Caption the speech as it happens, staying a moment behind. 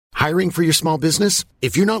Hiring for your small business?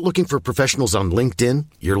 If you're not looking for professionals on LinkedIn,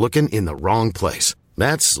 you're looking in the wrong place.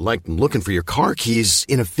 That's like looking for your car keys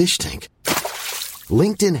in a fish tank.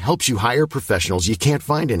 LinkedIn helps you hire professionals you can't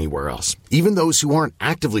find anywhere else, even those who aren't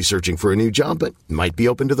actively searching for a new job but might be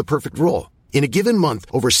open to the perfect role. In a given month,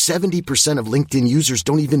 over 70% of LinkedIn users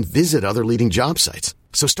don't even visit other leading job sites.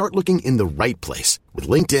 So start looking in the right place. With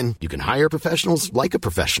LinkedIn, you can hire professionals like a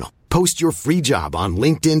professional. Post your free job on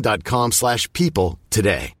linkedin.com/people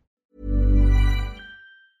today.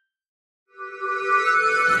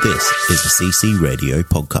 This is a CC Radio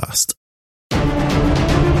podcast.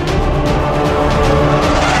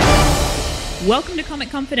 Welcome to Comic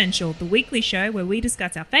Confidential, the weekly show where we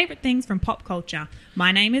discuss our favourite things from pop culture.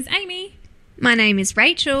 My name is Amy. My name is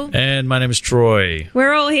Rachel. And my name is Troy.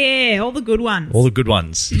 We're all here, all the good ones. All the good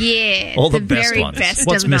ones. Yeah. All the best very ones. Best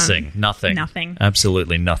What's of missing? them. Nothing. Nothing.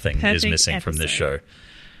 Absolutely nothing Perfect is missing from this show. episode.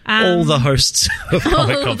 All the hosts of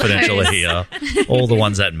Comic Confidential are here. All the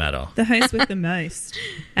ones that matter. The host with the most.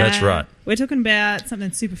 That's right. We're talking about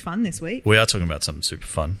something super fun this week. We are talking about something super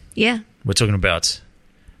fun. Yeah. We're talking about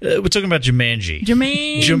Jumanji.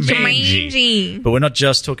 Jumanji. But we're not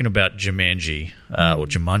just talking about Jumanji or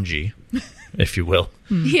Jumanji, if you will.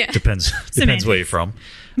 Yeah. Depends where you're from.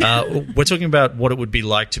 We're talking about what it would be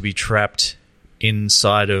like to be trapped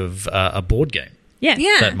inside of a board game. Yeah.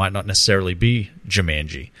 That might not necessarily be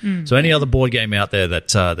Jumanji. So any other board game out there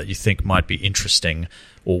that you think might be interesting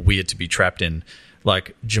or weird to be trapped in,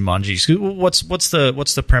 like Jumanji. So what's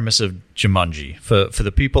the premise of Jumanji for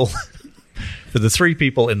the people, for the three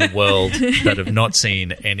people in the world that have not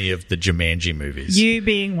seen any of the Jumanji movies? You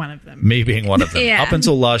being one of them. Me being one of them. Yeah. Up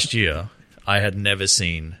until last year, I had never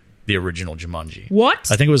seen the original Jumanji.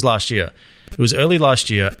 What? I think it was last year. It was early last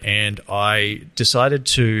year, and I decided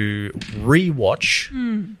to re-watch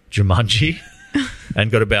Jumanji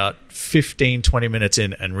and got about 15, 20 minutes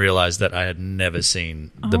in and realized that I had never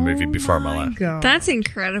seen the movie before in my life. God. That's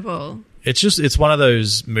incredible. It's one of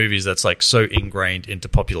those movies that's like so ingrained into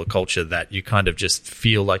popular culture that you kind of just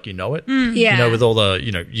feel like you know it. Yeah. You know, with all the,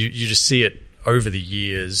 you just see it over the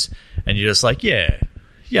years and you're just like, yeah,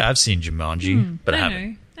 I've seen Jumanji, but I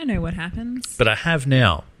haven't. I know what happens. But I have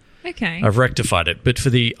now. Okay. I've rectified it. But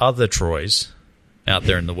for the other Troys out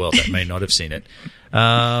there in the world that may not have seen it,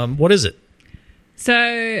 what is it?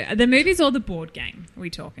 So the movie's or the board game? Are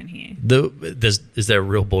we talking here? Is there a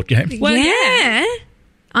real board game? Well, yeah.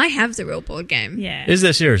 I have the real board game. Yeah. Is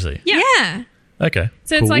there seriously? Yeah. Okay.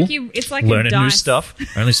 So cool. it's like learning a dice. new stuff.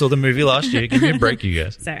 I only saw the movie last year. Give me a break, you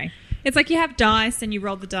guys. Sorry. It's like you have dice and you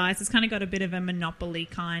roll the dice. It's kind of got a bit of a Monopoly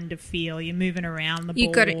kind of feel. You're moving around the board.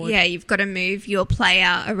 You've got to move your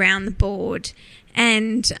player around the board,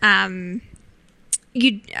 and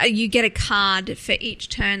you get a card for each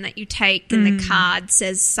turn that you take, and the card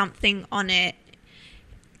says something on it.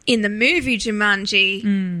 In the movie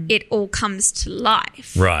Jumanji, it all comes to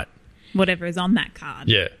life. Right. Whatever is on that card.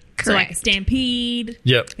 Yeah. So like a Correct. stampede.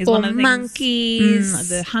 Yep. Is Or one of the things. monkeys.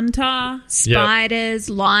 The hunter. Spiders,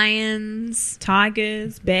 lions.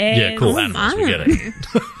 Tigers. Bears. Yeah, cool animals. We get it.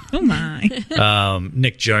 Oh my.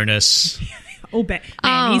 Nick Jonas. Oh,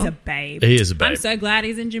 man, he's a babe. He is a babe. I'm so glad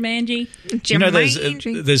he's in Jumanji. You know,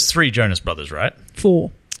 Jumanji. there's three Jonas brothers, right?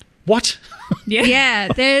 4. What? Yeah. Yeah,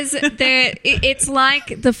 it's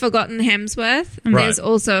like the Forgotten Hemsworth, and Right. there's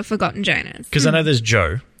also a Forgotten Jonas. Because I know there's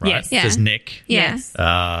Joe, right? Yes. Yeah. There's Nick. Yeah. Yes.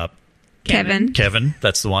 Kevin. Kevin,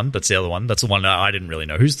 that's the one. That's the other one. That's the one I didn't really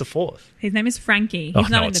know. Who's the fourth? His name is Frankie. Oh,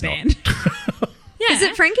 He's not no, in the it's not. band. Yeah. Is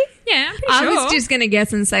it Frankie? Yeah, I'm pretty I sure. was just going to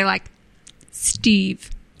guess and say, like,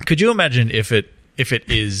 Steve. Could you imagine if it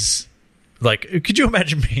is like? Could you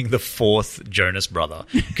imagine being the fourth Jonas brother?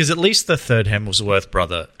 Because at least the third Hemsworth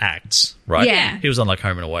brother acts, right? Yeah. He was on like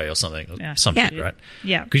Home and Away or something, Yeah. something, Yeah. right?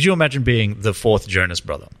 Yeah. Could you imagine being the fourth Jonas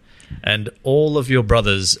brother? And all of your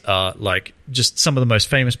brothers are like just some of the most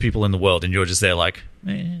famous people in the world, and you're just there like,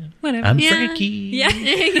 Whatever. I'm Yeah. Frankie.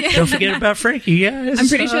 Yeah. Don't forget about Frankie. Yes. I'm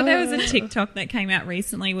pretty sure there was a TikTok that came out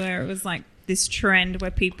recently where it was like this trend where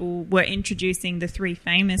people were introducing the 3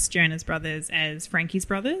 famous Jonas brothers as Frankie's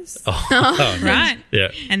brothers. Oh, Right? yeah.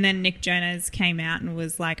 And then Nick Jonas came out and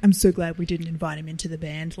was like, I'm so glad we didn't invite him into the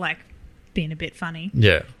band, like being a bit funny.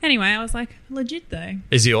 Yeah. Anyway, I was like, legit though.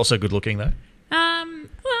 Is he also good looking though?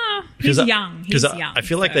 Well, he's Because young. He's Because young. I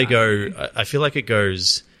feel like so, they go. I feel like it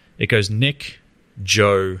goes Nick,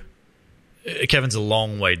 Joe. Kevin's a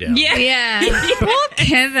long way down. Yeah. Yeah. Poor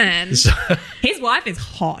Kevin. So, His wife is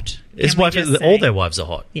hot. his can we wife. just All say? their wives are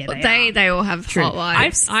hot. Yeah, They all have hot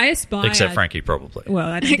wives. I aspire. Except Frankie, probably. Well,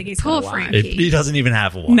 I don't think he's Poor got a wife. Frankie. He doesn't even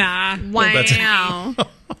have a wife. Nah. Wow.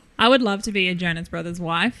 I would love to be a Jonas Brothers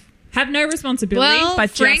wife. Have no responsibility, Well,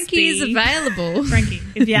 but Frankie's just be available. Frankie,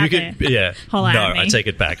 if you're out there. yeah. Holler No, at me. I take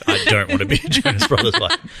it back. I don't want to be a Jonas Brothers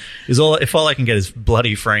wife. If all I can get is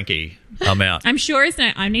bloody Frankie, I'm out. I'm sure his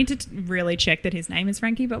name. I need to really check that his name is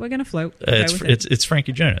Frankie, but we're going to float. Go with it. It's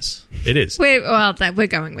Frankie Jonas. It is. We're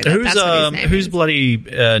going with it. That's what his name Who's is. bloody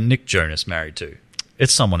Nick Jonas married to?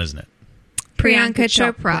 It's someone, isn't it? Priyanka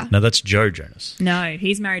Chopra. No, that's Joe Jonas. No,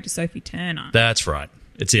 he's married to Sophie Turner. That's right.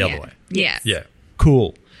 It's the other Yeah. way. Yeah. Yeah.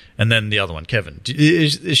 Cool. And then the other one, Kevin.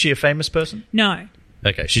 Is she a famous person? No,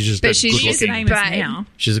 Okay, she's just But a she's good she's looking. famous babe. now.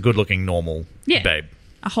 She's a good-looking, normal Yeah. babe.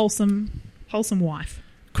 A wholesome wife.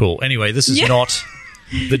 Cool. Anyway, this is Yeah. not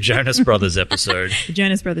the Jonas Brothers episode. The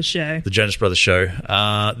Jonas Brothers show. The Jonas Brothers show.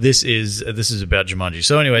 This is about Jumanji.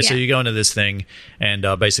 So anyway, so Yeah. you go into this thing, and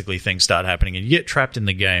basically things start happening, and you get trapped in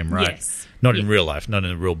the game, right? Yes. Not in real life, not in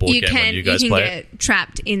the real board You game when can you guys get play it.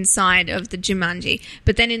 trapped inside of the Jumanji,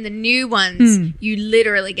 but then in the new ones, you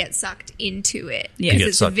literally get sucked into it Yeah. You because get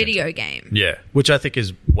it's a sucked video into game. Yeah, which I think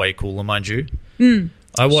is way cooler, mind you.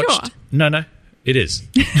 I watched. Sure. No, it is.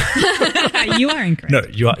 You are incorrect. No,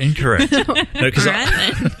 you are incorrect. No, because All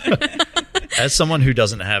right, then. as someone who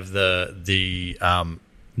doesn't have the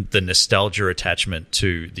nostalgia attachment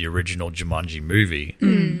to the original Jumanji movie,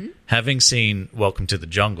 having seen Welcome to the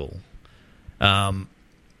Jungle, I'm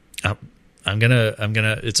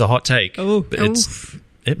gonna. It's a hot take. Oh. But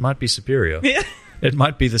it might be superior. Yeah. It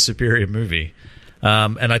might be the superior movie.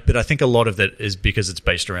 But I think a lot of that is because it's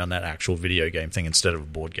based around that actual video game thing instead of a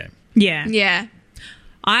board game. Yeah. Yeah.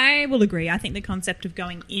 I will agree. I think the concept of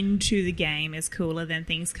going into the game is cooler than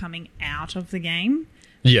things coming out of the game.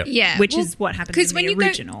 Yeah. Yeah. Which is what happens in when the you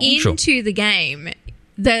original. go into the game,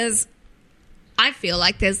 I feel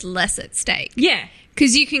like there's less at stake. Yeah.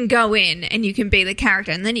 Because you can go in and you can be the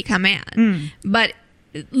character and then you come out. Mm. But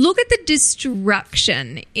look at the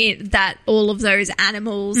destruction that all of those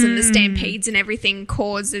animals and the stampedes and everything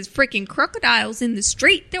cause. There's freaking crocodiles in the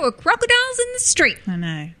street. There were crocodiles in the street. I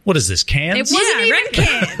know. What is this, Cairns? It wasn't I even reckon.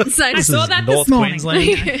 Cairns. I This saw is that North this morning. Queensland.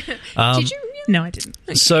 Did you really? No, I didn't.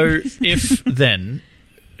 So if then,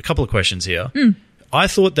 a couple of questions here. I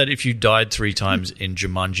thought that if you died 3 times in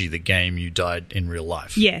Jumanji, the game, you died in real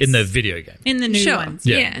life. Yes. In the video game. In the new Sure. ones.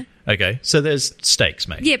 Yeah. Okay. So there's stakes,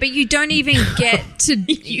 mate. Yeah, but you don't even get to.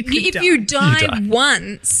 You could if die. you die You die.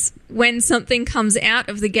 once, when something comes out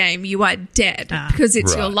of the game, you are dead because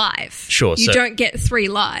it's your Right. life. Sure, You so- don't get 3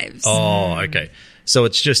 lives. Oh, okay. So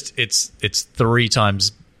it's just it's 3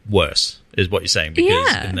 times worse, is what you're saying, because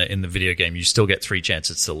Yeah. in the video game you still get 3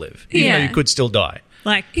 chances to live. Even Yeah. though you could still die.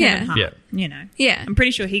 Like Yeah. Kevin Hart, Yeah. you know. Yeah. I'm pretty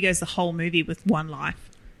sure he goes the whole movie with 1 life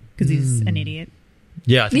because he's an idiot.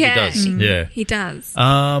 Yeah, I think Yeah. it does. Yeah. He does.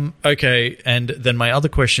 Okay, and then my other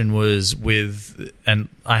question was with, and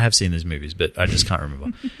I have seen these movies, but I just can't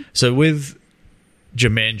remember. So with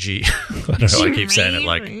Jumanji, I don't know, I keep saying it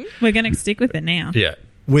like, We're going to stick with it now. yeah.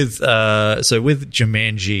 With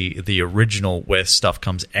Jumanji, the original where stuff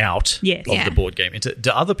comes out Yes. of Yeah. the board game, do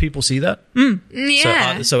other people see that?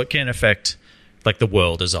 Yeah. So it can affect like the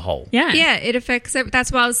world as a whole. Yeah. Yeah, it affects.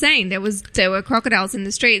 That's what I was saying. There were crocodiles in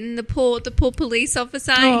the street, and the poor police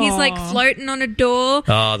officer. He's like Aw. floating on a door.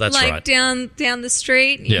 Oh, that's like right. down the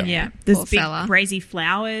street. Yeah. Yeah. There's Poor big fella. crazy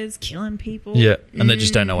flowers killing people. Yeah, and they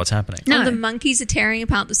just don't know what's happening. No, No. the monkeys are tearing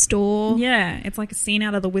apart the store. Yeah. It's like a scene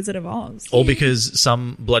out of The Wizard of Oz. All because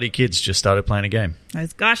some bloody kids just started playing a game.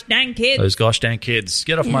 Those gosh dang kids. Those gosh dang kids.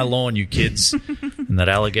 Get off my lawn, you kids. And that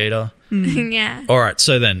alligator. Yeah. All right,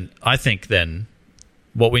 so then I think then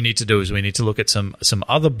what we need to do is we need to look at some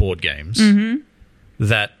other board games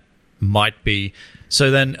that might be.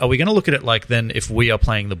 So then are we going to look at it like then if we are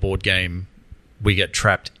playing the board game, we get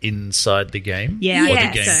trapped inside the game? Yeah, Or I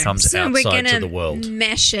the guess game so. comes So we're outside gonna to the world?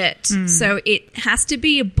 mesh it. So it has to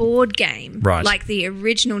be a board game, Right. like the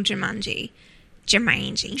original Jumanji.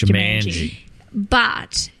 Jumanji.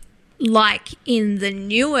 But like in the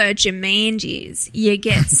newer Jumanjis, you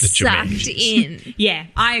get sucked Jumanjis. in. Yeah,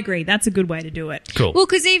 I agree. That's a good way to do it. Cool. Well,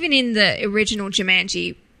 because even in the original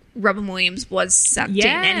Jumanji, Robin Williams was sucked in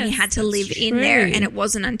and he Yes, had to live that's in there. true. And it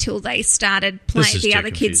wasn't until they started This playing, is the too other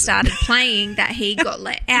kids confusing. started playing, that he got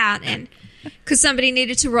let out. And because somebody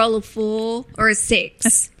needed to roll a 4 or a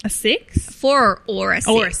 6, A 6? 4 or a 6,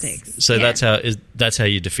 Or a 6. So Yeah. that's how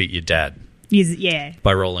you defeat your dad, Yeah.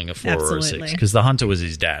 by rolling a 4 or a Absolutely. 6, because the hunter was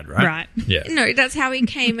his dad, right? Right. Yeah. No, that's how he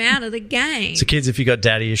came out of the game. So kids, if you got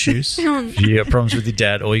daddy issues, if you got problems with your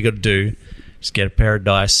dad, all you got to do is get a pair of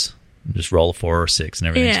dice and just roll a 4 or a 6 and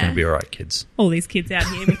everything's Yeah. going to be all right, kids. All these kids out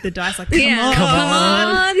here with the dice like, come Yeah.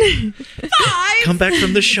 on. Come on. Come back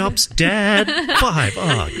from the shops, Dad. 5.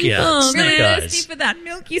 Oh, yeah. I'm Snake really thirsty eyes. for that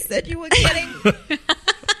milk you said you were getting.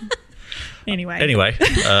 Anyway,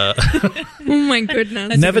 Oh my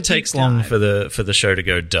goodness. never a deep takes long dive. for the show to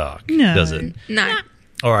go dark, No. does it? No.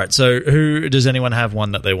 All right. So, who does anyone have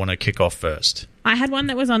one that they want to kick off first? I had one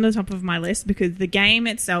that was on the top of my list because the game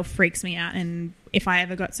itself freaks me out, and if I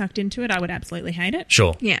ever got sucked into it, I would absolutely hate it.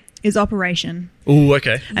 Sure. Yeah. Is Operation. Ooh,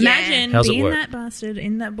 okay. Imagine How's it being work? that bastard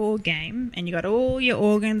in that board game, and you got all your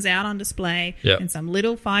organs out on display, Yep. and some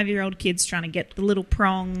little 5-year-old kids trying to get the little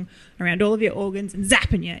prong around all of your organs and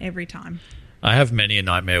zapping you every time. I have many a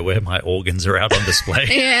nightmare where my organs are out on display.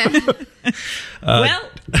 Yeah. Well,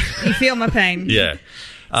 you feel my pain. Yeah.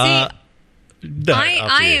 No,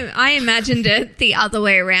 after you. I imagined it the other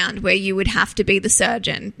way around, where you would have to be the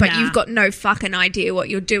surgeon, but Nah. you've got no fucking idea what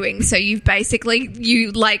you're doing. So you've basically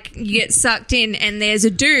you get sucked in, and there's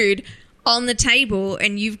a dude on the table,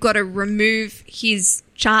 and you've got to remove his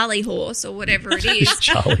Charlie horse or whatever it is.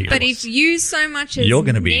 Charlie But horse. if you so much as You're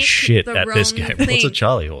going to be nick shit the at this wrong game. thing- What's a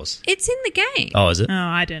Charlie horse? It's in the game. Oh, is it? Oh,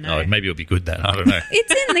 I don't know. Oh, maybe it'll be good then. I don't know.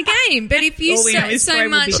 It's in the game. But if you All we know so, is so Troy will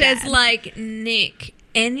be much as bad. like nick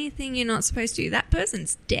anything you're not supposed to do, that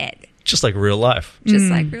person's dead. Just like real life. Just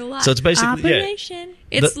like real life. So it's basically Operation.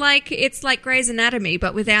 It's like Grey's Anatomy,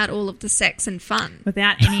 but without all of the sex and fun.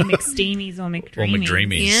 Without any McSteamies or McDreamies. Or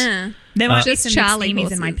McDreamies. Yeah. There might be Just some Charlie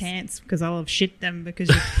McSteamies in my horses. pants because I'll have shit them because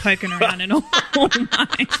you're poking around in all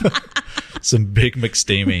mine. Some big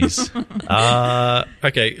McSteamies.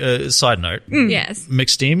 Okay, side note. Yes.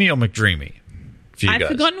 McSteamy or McDreamy? For you I've guys.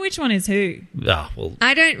 forgotten which one is who. Ah, well,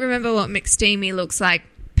 I don't remember what McSteamy looks like.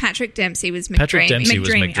 Patrick Dempsey was McDreamy. Patrick Dempsey was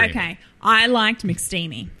McDreamy. Okay. I liked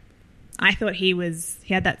McSteamy. I thought he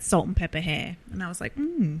had that salt and pepper hair. And I was like,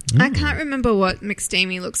 I can't remember what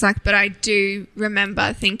McSteamy looks like, but I do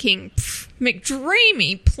remember thinking,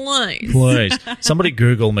 McDreamy, please. please. Somebody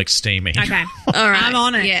Google McSteamy. okay. All right. I'm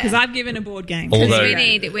on it Yeah. because I've given a board game. Although- we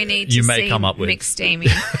need You to may see come up with- McSteamy.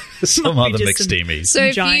 Some Might be other just some- McSteamies. So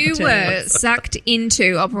if Giant you were turtles. sucked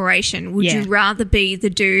into Operation, would Yeah. you rather be the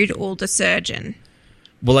dude or the surgeon?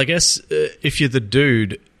 Well, I guess if you're the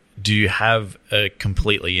dude, do you have a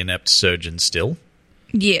completely inept surgeon still?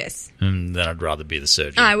 Yes. Then I'd rather be the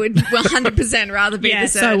surgeon. I would 100% rather be yeah, the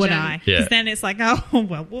surgeon. so would I. Yeah. Because then it's like, oh,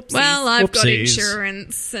 well, whoopsies. Well, I've got Whoopsies.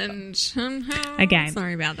 insurance and... Again.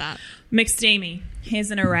 Sorry about that. McSteamy.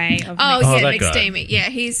 Here's an array of Oh, Oh, yeah, that guy. McSteamy. Yeah,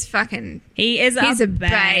 he's fucking... He's He's a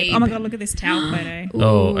babe. babe. Oh my God, look at this towel photo.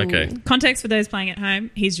 Oh, Ooh. okay. Context for those playing at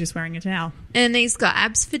home, he's just wearing a towel. And he's got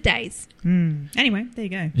abs for days. Anyway, there you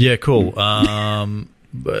go. Yeah, cool.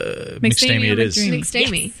 McSteamy or it is. McDreamy?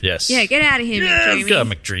 McSteamy. Yes. Yeah, get out of here, Yeah, McDreamy. go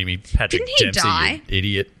McDreamy. Patrick Didn't he Dempsey, die? you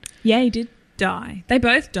idiot. Yeah, he did die. They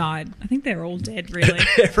both died. I think they're all dead, really.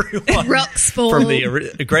 Everyone Rocks fall. from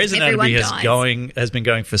the Grey's Anatomy Everyone has been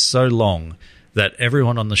going for so long that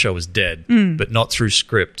everyone on the show is dead, but not through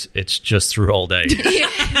script. It's just through old age.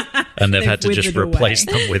 And they've had to just withered replace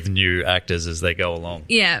away. them with new actors as they go along.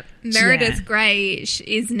 Yeah, Meredith Yeah. Grey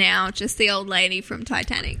is now just the old lady from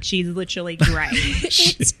Titanic. She's literally great.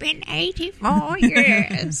 It's been 84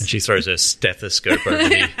 years. And she throws her stethoscope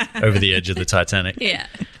over the edge of the Titanic. Yeah.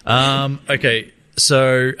 Okay,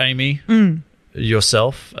 so Amy,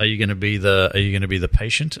 yourself, are you going to be the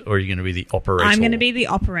patient or are you going to be the operator? I'm going to be the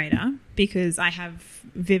operator because I have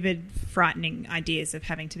vivid, frightening ideas of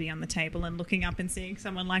having to be on the table and looking up and seeing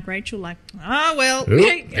someone like Rachel, like, oh well, Oop, are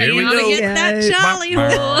here you we gonna go. get that Yeah. Charlie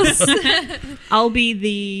horse? I'll be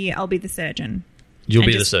the surgeon. You'll and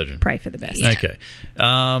be the just surgeon. Pray for the best. Okay.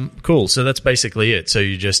 Cool. So that's basically it. So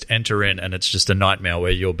you just enter in and it's just a nightmare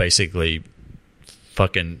where you're basically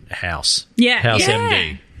fucking House. Yeah, House yeah.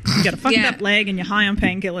 MD. You got a fucked Yeah. up leg and you're high on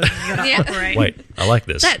painkillers and you got to Yeah. operate. Wait, I like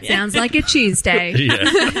this. That sounds like a Tuesday.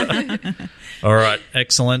 Yeah. All right.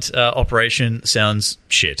 Excellent. Operation sounds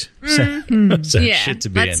shit. Sounds Yeah, shit to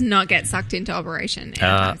be let's in. not get sucked into Operation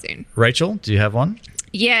anytime soon. Rachel, do you have one?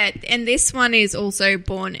 Yeah, and this one is also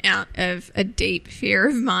born out of a deep fear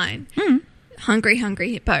of mine. Hungry,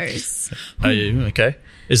 hungry hippos. Are you okay?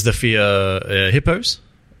 Is the fear hippos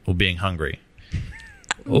or being hungry?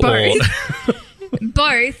 Both. Both. Or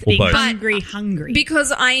both. But Hungry.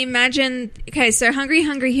 because I imagine, okay, so hungry,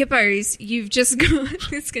 hungry hippos, you've just got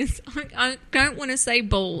this. I don't want to say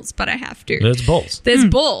balls, but I have to. There's balls. There's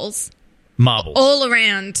balls Marbles. all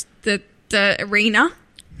around the arena.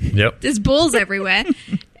 Yep. There's balls everywhere,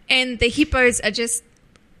 and the hippos are just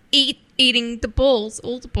eating the balls,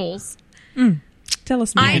 all the balls. Tell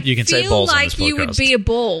us more. I You can say feel balls on like this you would podcast. be a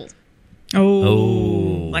ball.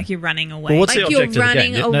 Oh. Like you're running away. Well, what's Like the you're object of the game?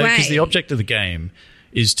 running No, because away. the object of the game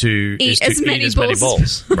is to Eat eat as many as many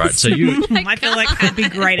balls. balls. Right. So you. I feel like I'd be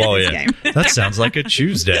great at Oh this yeah, game. that sounds like a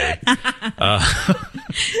Tuesday. That's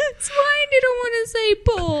why I didn't want to say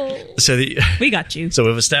ball. So We got you. so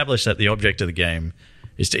we've established that the object of the game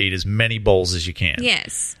is to eat as many balls as you can.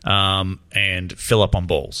 Yes. And fill up on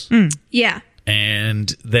balls. Yeah. And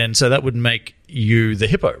then, so that would make you the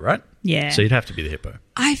hippo, right? Yeah. So you'd have to be the hippo.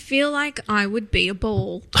 I feel like I would be a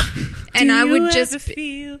ball. And Do I you would just ever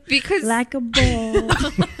feel because like a ball.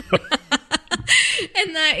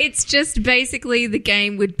 and that it's just basically the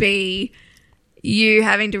game would be you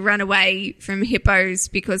having to run away from hippos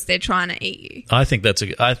because they're trying to eat you. I think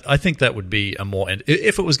I think that would be a more, and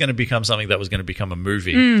if it was going to become something that was going to become a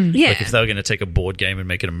movie, Yeah. like if they were going to take a board game and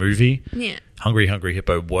make it a movie, Yeah. Hungry Hungry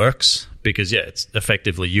Hippo works because it's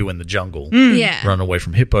effectively you in the jungle, Yeah. run away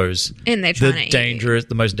from hippos, And they're trying to eat you.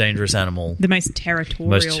 the most dangerous animal, The most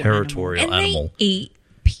territorial. And animal. they eat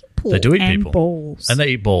people. They do eat And people, balls. and they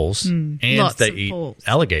eat balls, and Lots they of eat balls.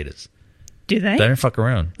 alligators. Do they? They don't fuck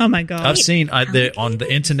around. Oh my god. I've seen there on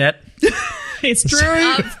the internet. It's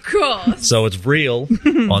true. Of course. So it's real.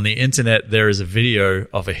 On the internet, there is a video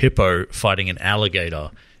of a hippo fighting an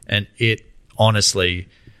alligator, and it honestly,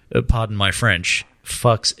 pardon my French,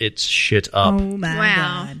 fucks its shit up. Oh my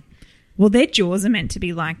Wow. god. Well, their jaws are meant to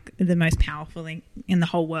be like the most powerful thing in the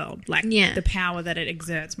whole world. Like Yeah. the power that it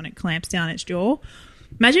exerts when it clamps down its jaw.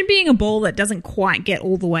 Imagine being a ball that doesn't quite get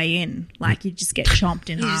all the way in. Like you just get chomped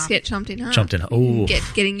in You half. just get chomped in half. Jumped in. Oh,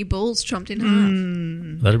 Getting your balls chomped in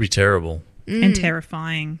half. that'd be terrible. and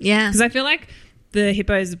terrifying. Yeah. Because I feel like the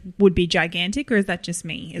hippos would be gigantic, or is that just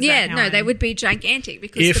me? Is Yeah, that how no, I'm- they would be gigantic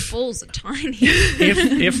because If- the balls are tiny.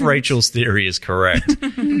 If Rachel's theory is correct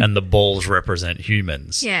and the balls represent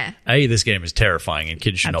humans, Yeah. A, this game is terrifying and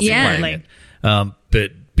kids should not be Absolutely. playing it.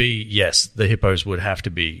 But B, yes, the hippos would have to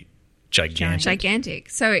be gigantic. Gigantic.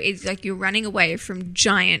 So it's like you're running away from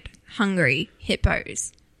giant, hungry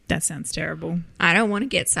hippos. That sounds terrible. I don't want to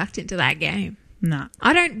get sucked into that game. Nah.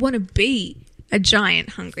 I don't want to be a giant,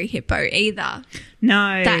 hungry hippo either.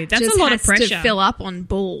 No, That that's just a lot has of pressure. to fill up on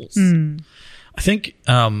balls. I think,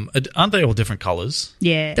 aren't they all different colours?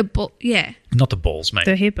 Yeah. Yeah. Not the balls, mate.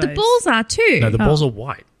 The hippos. The balls are too. No, the balls are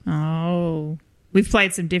white. Oh. We've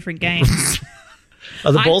played some different games.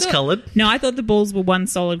 Are the I balls thought- coloured? No, I thought the balls were one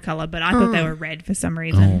solid colour, but I thought they were red for some Oh,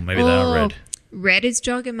 reason. maybe they are red. Red is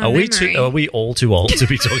jogging my Are memory. are we all too old to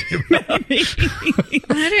be talking about? I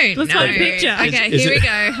don't Let's know. find a picture. Okay, Is here it- we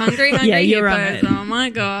go. Hungry Yeah, you're on hippos. it. Oh my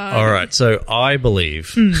god. All right, so I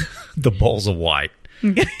believe the balls are white,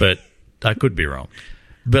 but I could be wrong.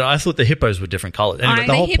 But I thought the hippos were different colours. Anyway,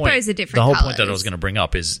 The hippos are different The whole point that I colours. was going to bring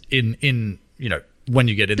up is in when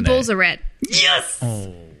you get in The there. balls are red. Yes!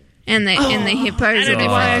 And the hippos I are don't know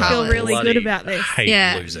different why I feel colours. really good about this. Hate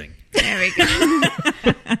Yeah. losing. There we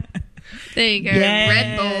go. There you go. Yeah,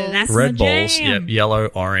 Red balls. that's Red my balls, jam. yep, yellow,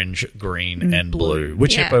 orange, green, and blue.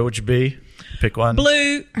 Which Yeah. hippo would you be? Pick one.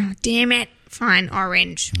 Blue. Oh, damn it. Fine,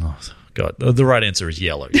 orange. Oh, God, the right answer is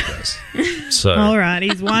yellow, you guys. So, All right,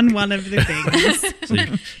 he's won one of the things.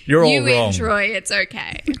 so you're all You wrong. win, Troy. It's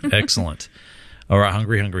okay. Excellent. All right,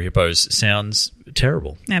 Hungry Hungry Hippos sounds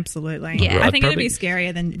terrible. Absolutely. Yeah. I think Probably- it'd be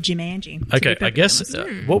scarier than Jumanji. to Okay, be perfectly I guess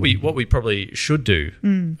honest. what we probably should do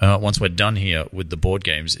once we're done here with the board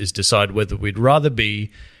games is decide whether we'd rather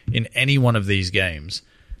be in any one of these games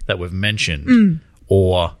that we've mentioned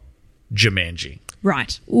or Jumanji.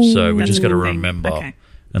 Right. So we that's just got to the thing. remember, Okay.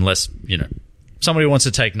 unless somebody wants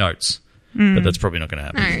to take notes, but that's probably not going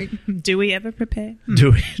to happen. No. Do we ever prepare?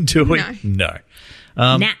 Do we? Do we? No.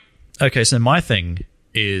 No. Nah. Okay, so my thing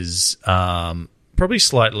is probably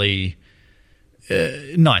slightly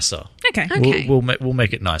nicer. Okay. Okay. We'll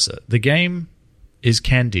make it nicer. The game is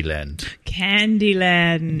Candyland.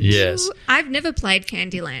 Candyland. Yes. I've never played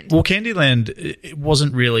Candyland. Well, Candyland it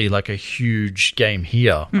wasn't really like a huge game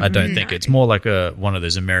here. I don't think it's more like one of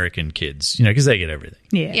those American kids, because they get everything.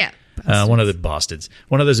 Yeah. Yeah. One of the bastards.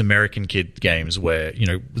 One of those American kid games where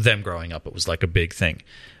them growing up, it was like a big thing.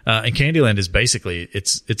 And Candyland is basically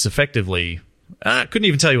it's effectively. I couldn't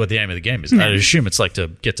even tell you what the aim of the game is. I assume it's like to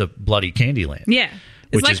get to bloody Candyland. Yeah.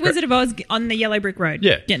 It's Which like is great. Wizard of Oz on the Yellow Brick Road.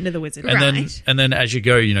 Yeah. Getting to the Wizard. And Right. then as you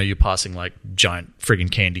go, you're passing like giant friggin'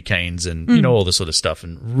 candy canes and all this sort of stuff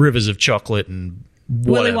and rivers of chocolate and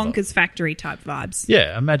Willy whatever. Wonka's factory type vibes.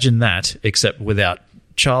 Yeah, imagine that except without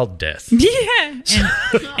child death. Yeah.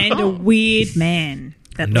 And a weird man.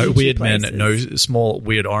 That No leads you weird men, places. no small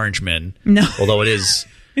weird orange men. No. Although it is.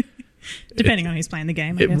 Depending on who's playing the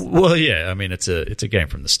game, I guess. Well, yeah. I mean, it's a game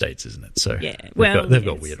from the States, isn't it? So Yeah, they've well, got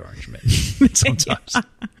yes. weird orange men sometimes.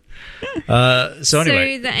 So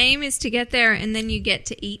anyway, So the aim is to get there and then you get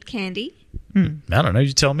to eat candy. I don't know.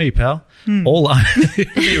 You tell me, pal. The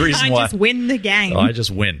only reason I why just win the game. I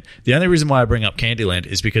just win. The only reason why I bring up Candyland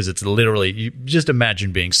is because it's literally you just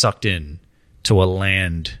imagine being sucked in to a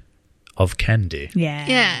land of candy. Yeah.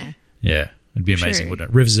 Yeah. Yeah, it'd be amazing, True. wouldn't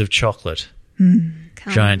it? Rivers of chocolate, Come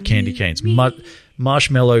giant candy canes,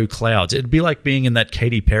 marshmallow clouds. It'd be like being in that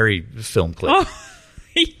Katy Perry film clip. Oh,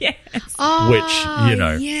 yes. Oh, Which, you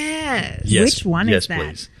know. Yes. Yes, Which one is yes, that?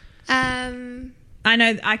 please. I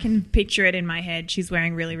know. I can picture it in my head. She's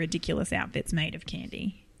wearing really ridiculous outfits made of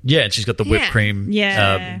candy. Yeah, and she's got the whipped Yeah. cream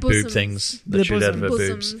Yeah. boob Bosoms. things that The shoot out of her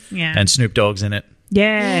bosoms. boobs. Yeah. And Snoop Dogg's in it.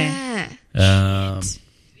 Yeah. Yeah.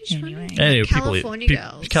 Anyway. Anyway, California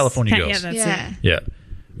Girls. California Yeah, Girls. that's Yeah. it. Yeah.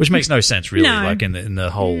 Which makes no sense, really. No. Like in the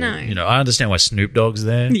whole, No. you know, I understand why Snoop Dogg's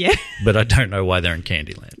there. Yeah. But I don't know why they're in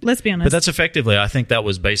Candyland. Let's be honest. But that's effectively, I think that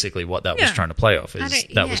was basically what that was Yeah. trying to play off. Is I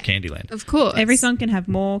don't- that was yeah. Candyland. Of course. Every song can have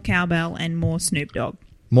more cowbell and more Snoop Dogg.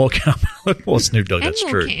 More cowbell, more Snoop Dogg. and That's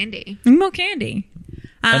more true. candy. And more candy.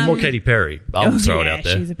 And more Katy Perry. I'll throw it out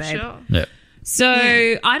there. She's a babe. Sure. Yeah. So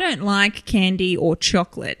I don't like candy or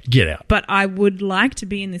chocolate. Get out. But I would like to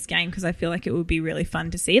be in this game because I feel like it would be really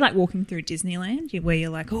fun to see, like walking through Disneyland, where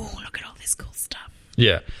you're like, oh, look at all this cool stuff.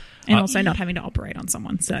 Yeah. And also not having to operate on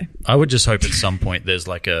someone. So I would just hope at some point there's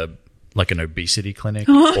like an obesity clinic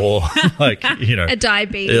or like, you know, A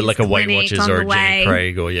diabetes like a Weight clinic Watchers on or the a Jenny way.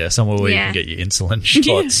 Craig or somewhere where Yeah. you can get your insulin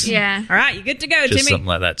shots. Yeah. all right, you're good to go, Just Timmy. something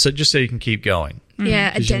like that. So just so you can keep going. Yeah.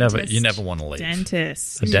 A 'Cause dentist. you never want to leave.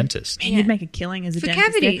 Dentist. A dentist. Man, Yeah. you'd make a killing as a For dentist.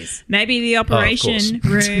 cavities. Maybe the operation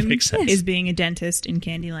course. room Makes sense. is being a dentist in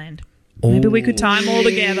Candyland. Maybe we could tie them all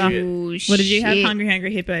together. Oh, What did you have? shit.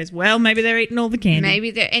 Hungry Hippos. Well, maybe they're eating all the candy.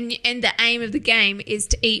 Maybe the and the aim of the game is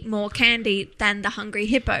to eat more candy than the hungry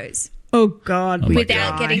hippos Oh, God. we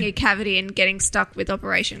without die. getting a cavity and getting stuck with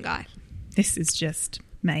Operation Guy. This is just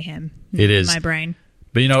mayhem. It is. My brain.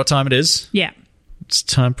 But you know what time it is? Yeah. It's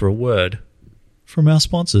time for a word from our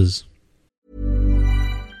sponsors.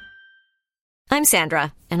 I'm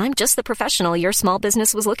Sandra, and I'm just the professional your small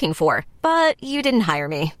business was looking for. But you didn't hire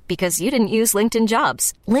me because you didn't use LinkedIn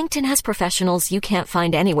Jobs. LinkedIn has professionals you can't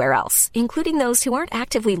find anywhere else, including those who aren't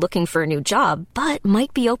actively looking for a new job, but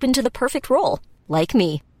might be open to the perfect role, like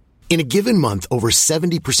me. In a given month, over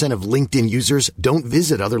 70% of LinkedIn users don't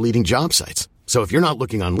visit other leading job sites. So if you're not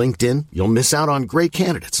looking on LinkedIn, you'll miss out on great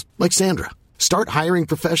candidates like Sandra. Start hiring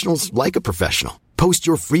professionals like a professional. Post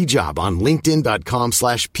your free job on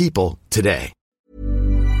linkedin.com/people today.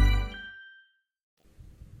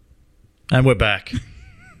 And we're back.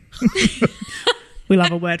 We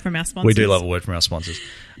love a word from our sponsors. We do love a word from our sponsors.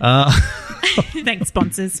 Thanks,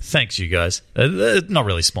 sponsors. Thanks, you guys. They're not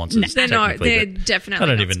really sponsors. They're not. technically, They're but definitely. I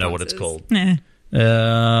don't not even know what it's sponsors. called.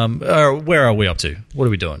 Yeah. Where are we up to? What are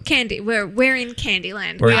we doing? Candy. We're in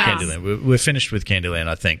Candyland. We're in Wow. Candyland. We're finished with Candyland,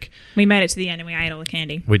 I think. We made it to the end and we ate all the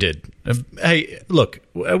candy. We did. Hey, look,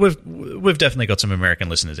 we've definitely got some American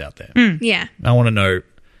listeners out there. Yeah. I want to know,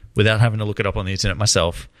 without having to look it up on the internet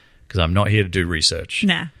myself, because I'm not here to do research.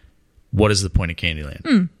 Nah. What is the point of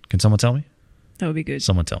Candyland? Can someone tell me? That would be good.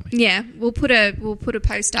 Someone tell me. Yeah. We'll put a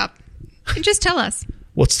post up. And just tell us.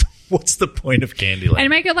 What's the point of Candyland? And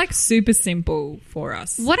make it like super simple for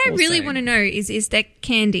us. What I really also. want to know is there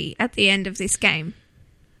candy at the end of this game?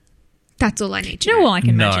 That's all I need to Do you know know. what I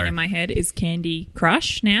can No. imagine in my head is Candy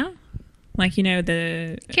Crush now? Like, you know,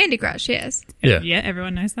 the... Candy Crush, yes. Yeah.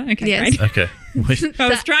 Everyone knows that? Okay, Yes. great. Okay. I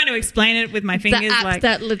was trying to explain it with my The fingers. app like,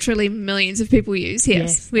 that literally millions of people use. Yes,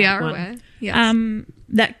 Yes, we that are one. aware. Yes.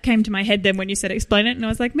 that came to my head then when you said explain it, and I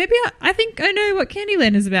was like, maybe I think I know what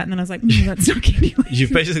Candyland is about. And then I was like, no, that's not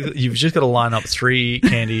Candyland. You've just got to line up 3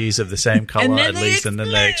 candies of the same color And then at they least, and then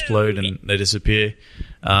they explode and they disappear.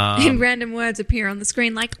 and random words appear on the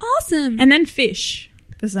screen like awesome. And then fish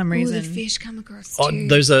for some Ooh, reason. the fish come across Oh, too.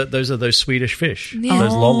 those are those Swedish fish. Yeah.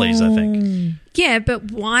 Those lollies, I think. Yeah,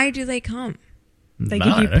 but why do they come? They I give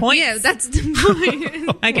you don't know. points. Yeah, that's the point.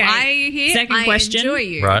 Okay. Why are you here? Second I question. enjoy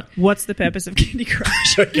you. Right, What's the purpose of Candy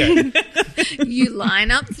Crush? okay, You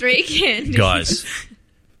line up 3 candies. guys.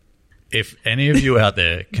 If any of you out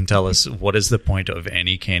there can tell us what is the point of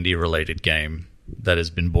any candy-related game that has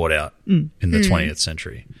been bought out in the 20th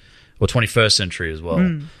century or 21st century as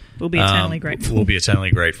well, We'll be eternally grateful. We'll be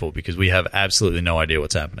eternally grateful because we have absolutely no idea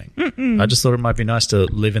what's happening. I just thought it might be nice to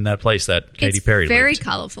live in that place that Katy It's Perry very lived.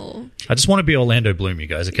 colourful. I just want to be Orlando Bloom, you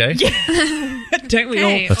guys. Okay. Don't we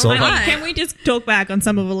Okay, all? That's all I right. mean, can we just talk back on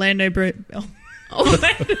some of Orlando Bloom?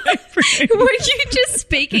 Orlando Bloom. Were you just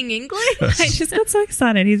speaking English? I just got so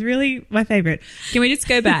excited. He's really my favorite. Can we just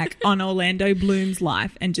go back on Orlando Bloom's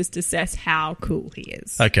life and just assess how cool he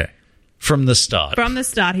is? Okay. From the start. From the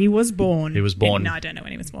start, he was born. He was born. No, I don't know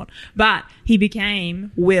when he was born. But he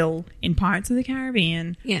became Will in Pirates of the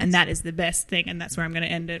Caribbean. Yes. And that is the best thing. And that's where I'm going to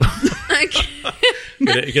end it.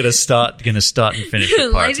 Okay. Gonna start and finish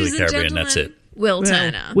with Pirates of Ladies the and Caribbean. That's it. Will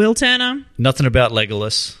Turner. Will Turner. Nothing about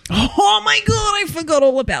Legolas. Oh my god, I forgot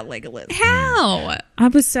all about Legolas. How? I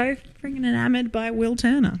was so freaking enamored by Will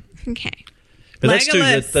Turner. Okay. But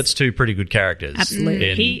Legolas. that's two pretty good characters.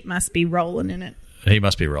 Absolutely. in- He must be rolling in it. he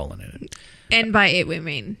must be rolling in it. And by it we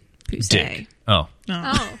mean Poussey. Dick. Oh.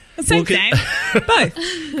 Oh. Same, same. Both.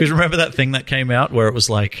 Because remember that thing that came out where it was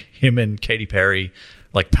like him and Katy Perry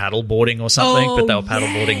like paddle boarding or something, but they were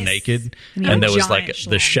paddle boarding naked, And he had and a there was like giant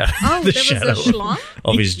the schlong. shadow, Oh, the there was a shadow schlong?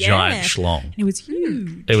 of his Yeah. giant schlong. It was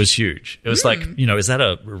huge. It was huge. It was like, you know, is that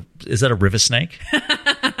a river snake?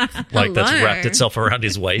 Like that's Hello. wrapped itself around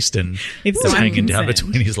his waist and If is someone hanging down consent.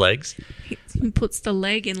 between his legs. He puts the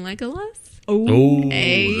leg in Legolas. Ooh.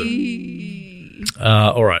 Hey.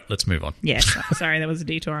 All right, let's move on. Yes. Sorry, that was a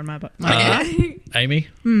detour on my butt. Amy,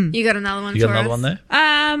 You got another one you got for another us? one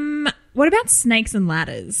there? What about snakes and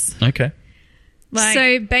ladders? Okay. Like,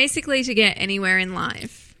 So basically, to get anywhere in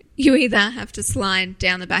life, you either have to slide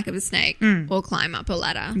down the back of a snake or climb up a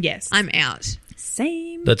ladder. Yes. I'm out.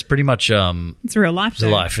 same. That's pretty much It's real life. the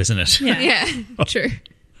though. life, isn't it? Yeah. Yeah, true.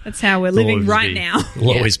 That's how we're There'll living always right be- now.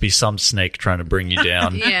 There'll always be some snake trying to bring you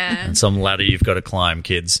down. Yeah. And some ladder you've got to climb,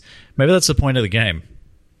 kids. Maybe that's the point of the game.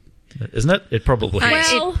 Isn't it? It probably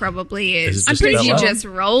is. It probably Is is. it just about You that? just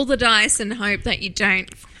roll the dice and hope that you don't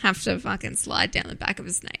have to fucking slide down the back of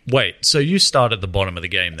a snake. Wait, so you start at the bottom of the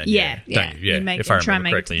game then? Yeah. Don't you? Yeah. You make- If I you try and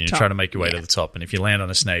remember make it to correctly, the you top. try to make your way to the top. And if you land on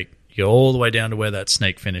a snake, you go all the way down to where that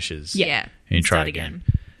snake finishes. Yeah. And you try Start again.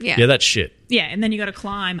 Yeah. Yeah, that's shit. Yeah, and then you got to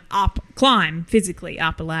climb physically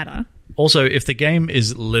up a ladder. Also, if the game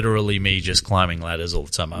is literally me just climbing ladders all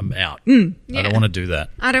the time, I'm out. I Yeah. don't want to do that.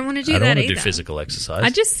 I don't want to do I don't that want to either. do physical exercise. I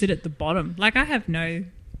just sit at the bottom. Like I have no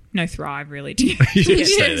thrive really to you get just to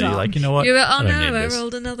stay the there. You're top. like, you know what? You were, I oh don't no, need I this.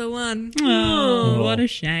 rolled another one. Oh, what a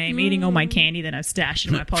shame! Eating all my candy that I've stashed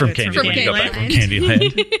in my From pockets Candyland. You got back from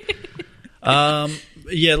Candyland. Candyland.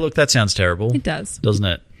 Yeah, look, that sounds terrible. It does. Doesn't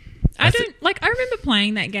it? I remember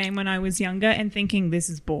playing that game when I was younger and thinking this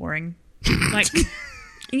is boring. Like,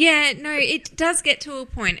 Yeah, no, it does get to a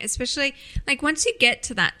point, especially like once you get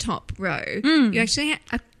to that top row, you actually.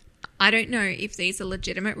 I don't know if these are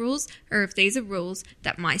legitimate rules or if these are rules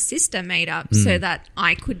that my sister made up so that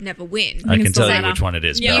I could never win. I can it's the tell you ladder. which one it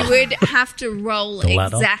is. Yeah. You would have to roll The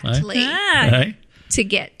ladder, exactly Hey? to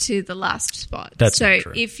get to the last spot. That's so not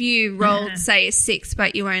true. if you rolled, say, a 6,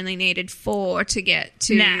 but you only needed 4 to get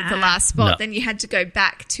to Nah. the last spot, No. then you had to go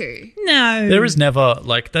back to. no, There is never,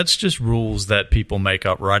 like, that's just rules that people make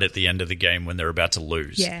up right at the end of the game when they're about to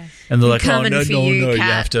lose. Yeah. And they're like, oh, coming no, for no, you, no,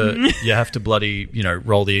 Kat." you have to bloody,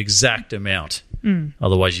 roll the exact amount.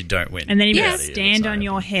 Otherwise you don't win. And then you Get got out to of here, stand that's on not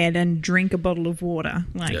your head and drink a bottle of water,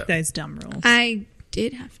 like Yeah. those dumb rules. I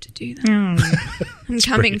did have to do that. I'm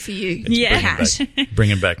coming for you. Yeah.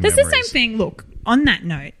 bringing back That's memories. the same thing. Look, on that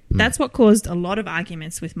note, that's what caused a lot of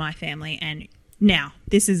arguments with my family. And now,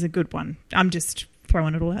 this is a good one. I'm just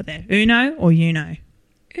throwing it all out there. Uno or Uno?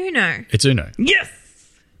 Uno. It's Uno. Yes!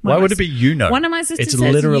 Why would it be Uno? One of my sisters It's says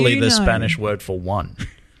literally Uno. the Spanish word for one,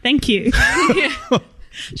 Thank you.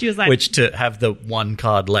 She was like, which to have the one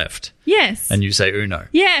card left, yes. and you say Uno.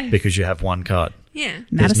 Yeah. Because you have one card. Yeah.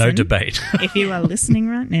 There's no Madison, debate. If you are listening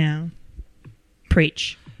right now,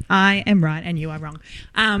 preach. I am right and you are wrong.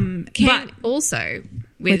 Can But also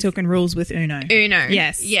we're with talking rules with Uno. Uno.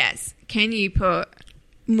 Yes. Yes. Can you put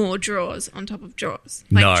more drawers on top of drawers?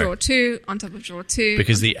 Like No. draw 2 on top of draw 2.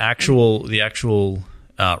 Because the actual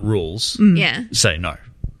rules Yeah. say no.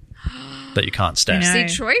 That you can't stack. No. See,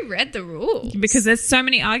 Troy read the rules. Because there's so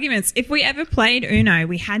many arguments. If we ever played Uno,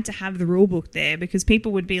 we had to have the rule book there because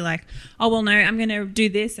people would be like, oh, well, no, I'm going to do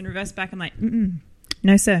this and reverse back. I'm like,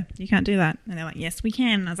 no, sir, you can't do that. And they're like, yes, we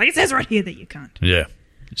can. And I was like, it says right here that you can't. Yeah.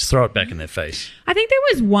 Just throw it back in their face. I think there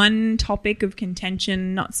was one topic of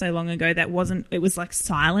contention not so long ago that it was like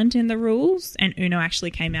silent in the rules. And Uno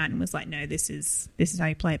actually came out and was like, no, this is how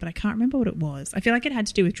you play it. But I can't remember what it was. I feel like it had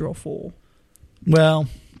to do with draw 4. Well,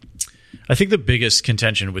 I think the biggest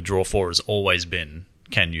contention with draw 4 has always been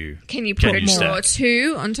can you put a draw stack?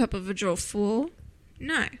 2 on top of a draw 4?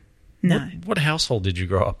 No. No. What household did you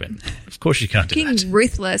grow up in? Of course you can't do Fucking that.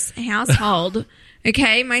 ruthless household.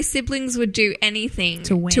 Okay, my siblings would do anything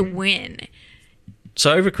To win.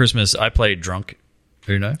 So over Christmas, I played Drunk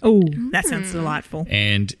Uno, Oh, that sounds delightful.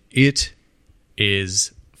 and it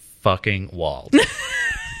is fucking wild.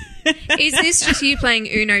 Is this just you playing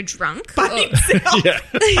Uno drunk? Or-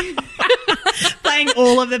 By playing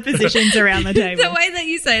all of the positions around the table. The way that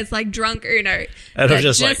you say it's like drunk Uno. And That I'm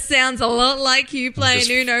just like- sounds a lot like you playing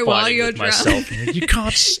Just Uno while fighting you're with drunk. myself. You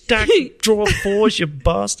can't stack draw fours, you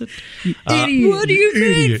bastard. Idiot. What do you mean,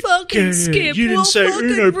 Idiot. fucking Yeah, Skip? You didn't We'll say fucking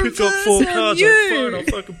Uno, pick up reverse 4 on cards. you. Fine, I'll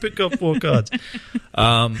fucking pick up 4 cards.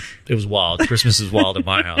 It was wild. Christmas is wild at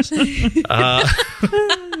my house.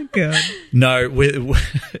 Good. No,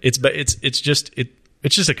 it's just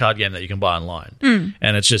a card game that you can buy online,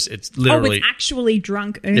 and it's literally it's actually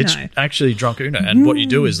drunk Uno. it's actually drunk Uno. And what you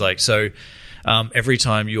do is every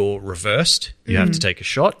time you're reversed, you have to take a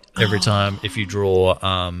shot. Every time if you draw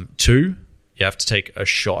 2, you have to take a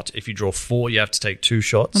shot. If you draw 4, you have to take 2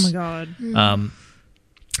 shots. Oh my God.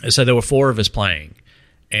 So there were 4 of us playing,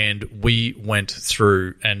 and we went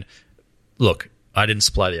through. And look, I didn't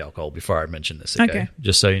supply the alcohol before I mentioned this. Okay,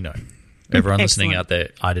 just so you know, everyone listening out there,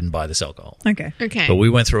 I didn't buy this alcohol. Okay. Okay. But we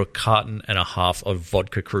went through a carton and a half of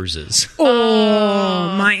vodka cruisers,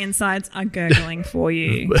 Oh, my insides are gurgling for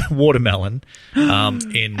you. watermelon,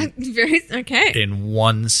 in Okay. in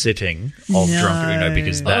one sitting of No. drunk Uno,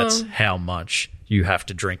 because that's how much you have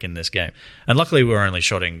to drink in this game. And luckily, we were only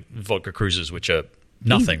shotting vodka cruisers, which are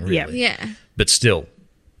nothing really. Yeah. Yeah. But still,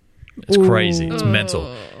 it's crazy. It's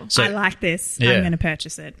mental. So I like this. Yeah. I'm going to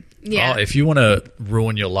purchase it. Yeah. oh, if you want to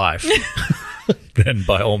ruin your life, then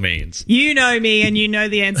by all means. You know me, and you know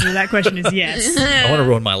the answer to that question is yes. I want to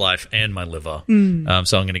ruin my life and my liver. So I'm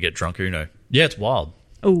going to get drunk Uno. Yeah, it's wild.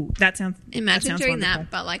 Oh, that sounds. Imagine sounds doing wonderful.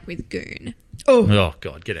 that, but like with goon. Oh,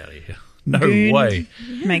 God, get out of here. No Goon. way.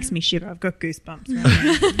 Makes me shiver. I've got goosebumps.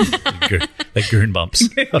 Right now. They're goon bumps.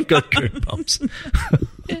 I've got goon bumps.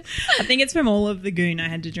 I think it's from all of the goon I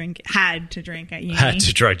had to drink at uni. Had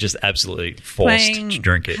to try, just absolutely forced to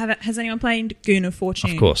drink it. Has anyone played Goon of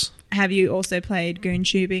Fortune? Of course. Have you also played Goon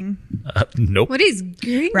Tubing? Nope. What is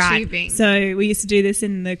goon tubing? So we used to do this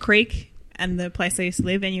in the creek and the place I used to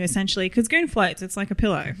live, and you essentially, because Goon floats, it's like a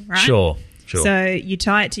pillow, right? Sure. So you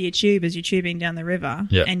tie it to your tube as you're tubing down the river,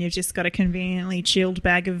 Yeah. and you've just got a conveniently chilled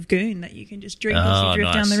bag of goon that you can just drink as Oh, you drift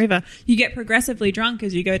nice. down the river. You get progressively drunk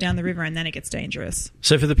as you go down the river, and then it gets dangerous.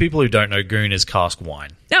 So for the people who don't know, goon is cask wine.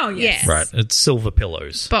 Oh, yes. Yeah. Right. It's silver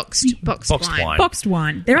pillows. Boxed Boxed wine. Boxed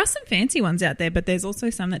wine. There are some fancy ones out there, but there's also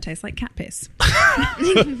some that taste like cat piss.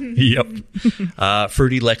 Yep.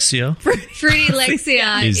 Fruity Lexia. Fruity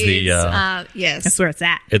Lexia Is is the, yes. That's where it's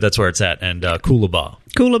at. That's where it's at. And Cooler Bar.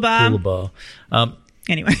 Cooler bar. Cooler Bar.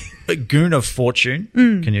 Anyway. Goon of Fortune.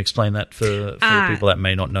 Can you explain that for the people that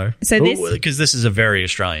may not know? So this- because this is a very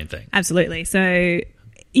Australian thing. Absolutely. So,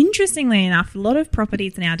 interestingly enough, a lot of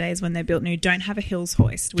properties nowadays, when they're built new, don't have a hills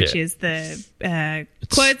hoist, which Yeah. is the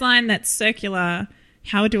clothesline that's circular.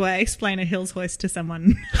 How do I explain a hills hoist to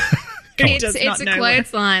someone? who does not It's a know what-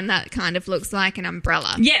 clothesline that kind of looks like an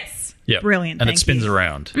umbrella. Yes. Yep. Brilliant. And thank it spins you.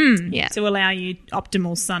 around. Yeah. To allow you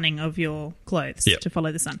optimal sunning of your clothes Yep. to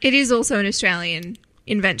follow the sun. It is also an Australian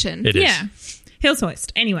invention. It is. Yeah. Hills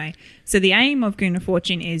hoist. Anyway, so the aim of Goon of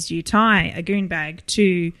Fortune is you tie a goon bag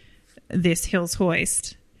to this hills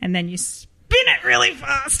hoist and then you spin it really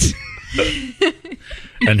fast.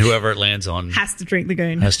 And whoever it lands on Has to drink the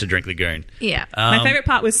goon. has to drink the goon. Yeah. My favourite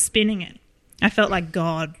part was spinning it. I felt like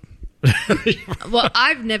God. Well,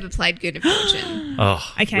 I've never played Goon of Fortune.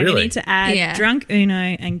 Oh, Okay, really? we need to add Yeah. Drunk Uno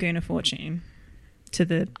and Goon of Fortune to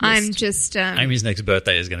the list. I'm just Amy's next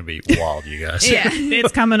birthday is going to be wild, you guys. yeah.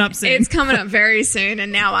 It's coming up soon. It's coming up very soon,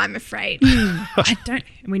 and now I'm afraid. I don't.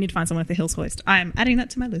 We need to find someone with a hills hoist. I am adding that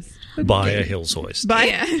to my list. Buy a hills hoist. Bye.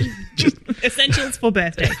 Yeah. Essentials for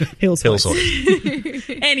birthday. Hills Hills hoist. hoist.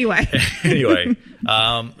 Anyway. Anyway,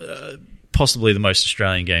 possibly the most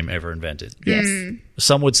Australian game ever invented. Yes.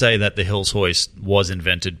 Some would say that the hills hoist was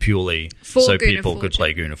invented purely For so Goon of people could Fortune.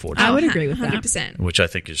 play Goon of Fortune, I would agree with that. 100%. which I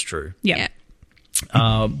think is true. Yeah.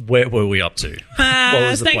 Yeah. Where were we up to? What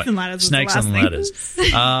was the Snakes point? and ladders was the Snakes last and thing.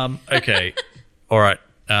 ladders. Okay. All right.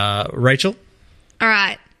 Rachel? All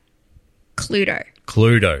right. Cluedo.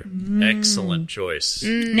 Cluedo. Excellent choice.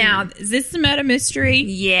 Now, is this the murder mystery?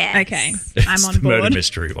 Yes. Okay. It's I'm on the murder board.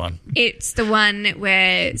 mystery one. It's the one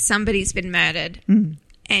where somebody's been murdered,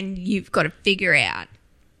 and you've got to figure out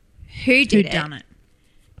who Who did done it?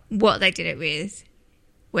 what they did it with,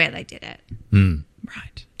 where they did it.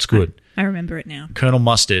 Right. It's good. I remember it now. Colonel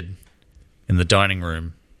Mustard in the dining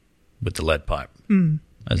room with the lead pipe,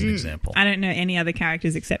 as an example. I don't know any other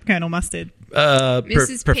characters except Colonel Mustard.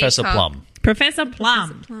 Mrs. Professor Peacock. Plum. Professor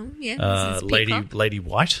Plum. Plum, yeah. Mrs. Lady Peacock. Lady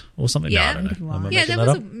White or something? Yeah. No, I don't know. Am I Yeah, making there that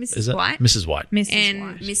was up? a Mrs. Is it? White. Mrs. White. Mrs. And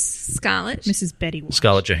White. Miss Scarlet. Mrs. Betty White.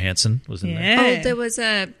 Scarlett Johansson was in there. Yeah. Oh, there was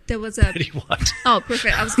a Betty White. oh,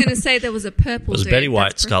 perfect. I was going to say there was a purple. It was dude. Betty White,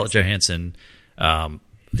 That's Scarlett Professor. Johansson,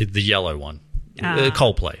 the yellow one.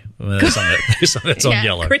 Coldplay. There's something that's on Yeah,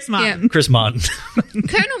 yellow. Chris Martin. Chris Martin.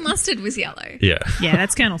 Colonel Mustard was yellow. Yeah. Yeah,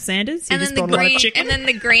 that's Colonel Sanders. He And just then the bought a lot green, of chicken. and then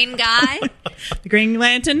the green guy, The Green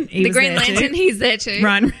Lantern. He the was Green there Lantern, too. he's there too.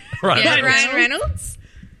 Ryan. Right. Yeah, Right. Ryan Reynolds.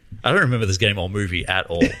 I don't remember this game or movie at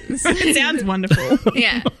all. It sounds wonderful.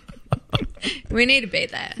 Yeah. We need to be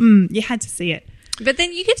there. You had to see it. But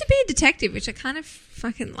then you get to be a detective, which I kind of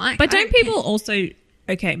fucking like. But I don't people also...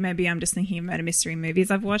 Okay, maybe I'm just thinking about mystery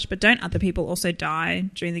movies I've watched, but don't other people also die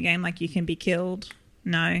during the game? Like you can be killed?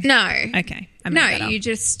 No. No. Okay. I made No, that up. you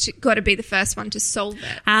just got to be the first one to solve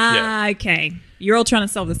it. Okay. You're all trying to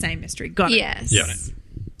solve the same mystery. Got it. Yes. Yeah.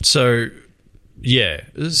 So, yeah.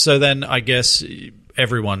 So then I guess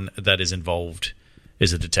everyone that is involved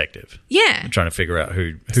is a detective. Yeah. Trying to figure out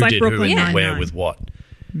who like did Brooklyn who and where Nine-Nine. with what.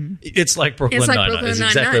 It's like Brooklyn It's like Nine-Nine. Brooklyn It's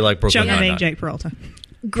Nine-Nine. exactly like Brooklyn Shotgun being Nine-Nine. Jake Peralta.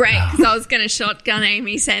 Great, because I was going to shotgun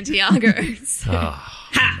Amy Santiago.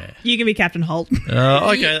 You can be Captain Holt.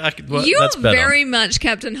 Okay. Well, You're that's better. very much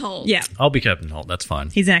Captain Holt. Yeah. I'll be Captain Holt. That's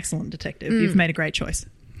fine. He's an excellent detective. You've made a great choice.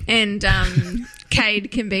 And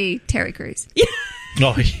Cade can be Terry Crews.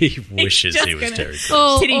 No, he wishes just he was gonna- Terry Crews.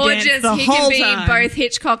 Or Titty dance just the he whole can be time. both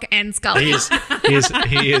Hitchcock and Scully.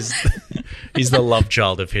 He's the love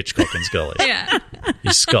child of Hitchcock and Scully. Yeah.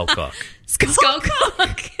 He's Skullcock.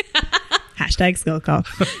 Skullcock. Hashtag Skullcock.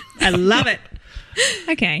 I love it.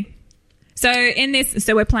 Okay. So in this,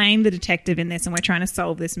 we're playing the detective in this, and we're trying to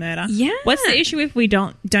solve this murder. Yeah. What's the issue if we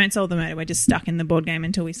don't solve the murder? We're just stuck in the board game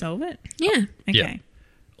until we solve it. Yeah. Okay. Yeah.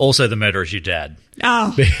 Also, the murderer is your dad.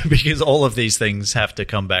 Oh, Because all of these things have to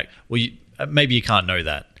come back. Well, maybe you can't know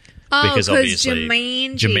that. Oh, because 'cause obviously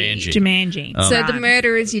Jumanji. Jumanji. So Right. the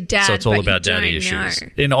murderer is your dad. So it's all but about you daddy don't issues. know.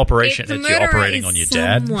 In Operation, If the it's you're murderer operating is on your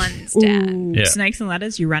dad. someone's dad. Ooh, Yeah. Snakes and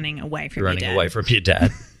ladders. You're running away from You're running your dad. away from your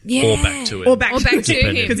dad. Yeah. Or back to him. Or back, Or back to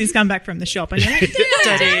him. because he's come back from the shop and you're like,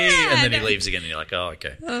 Daddy! And then he leaves again and you're like, oh,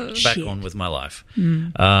 okay. Back shit. on with my life.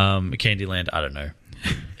 Candyland, I don't know.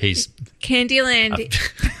 He's... Candyland.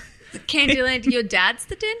 Candyland, your dad's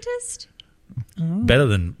the dentist? better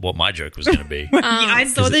than what my joke was going to be. I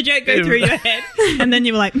saw the joke go through your head, and then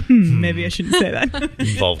you were like, maybe I shouldn't say that.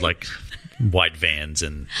 Involved like white vans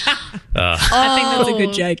and... I think that's a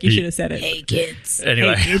good joke. You should have said it. Hey, kids.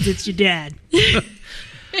 Anyway. Hey kids, it's your dad. You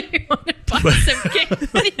want to buy some kids?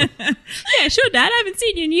 Yeah, sure, Dad. I haven't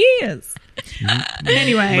seen you in years.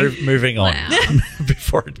 Anyway, Moving on Wow.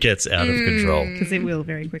 before it gets out of control. because it will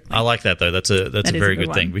very quickly. I like that though. That's a is very a good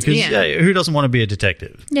good thing one. because Yeah. who doesn't want to be a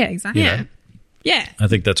detective? Yeah, exactly. Yeah. Yeah. I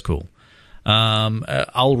think that's cool.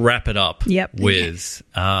 I'll wrap it up Yep. with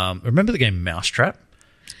remember the game Mousetrap?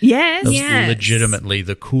 Yes. That was Yes. legitimately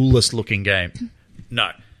the coolest looking game.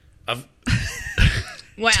 No.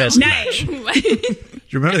 Wow. Test match.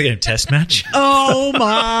 Do you remember the game Test Match? Oh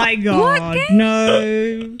my god. game?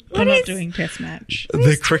 No. I'm not is- doing test match.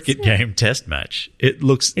 The cricket game Test Match. It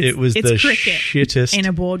was it's the cricket shittest In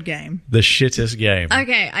a board game. the shittest game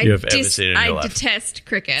Okay, I, you have ever seen in your I life. detest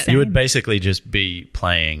cricket. You would basically just be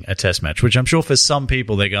playing a test match, which I'm sure for some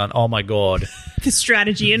people they're going, "Oh my god, The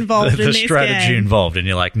strategy involved in the this strategy game. involved," and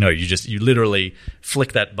you're like, "No, you literally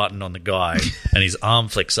flick that button on the guy, and his arm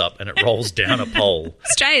flicks up, and it rolls down a pole,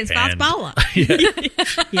 Australia's fast And- bowler.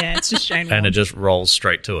 Yeah, it's just Shane and it Warne. just rolls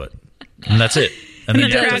straight to it, and that's it." And then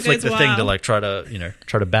And you the have to crowd flick goes the thing to wild. like try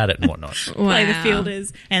to bat it and whatnot. Play the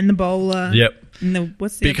fielders and the bowler. Yep. And the,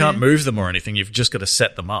 what's the But you other- can't move them or anything. You've just got to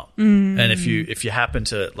set them up. And if you happen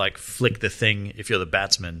to like flick the thing, if you're the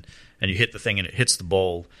batsman and you hit the thing and it hits the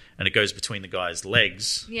ball and it goes between the guy's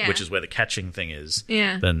legs, Yeah. which is where the catching thing is,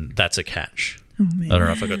 Yeah. then that's a catch. Oh, man. I don't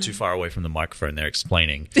know if I got too far away from the microphone there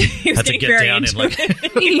explaining. was Had to getting get very down in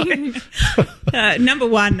into like Number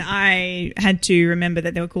one, I had to remember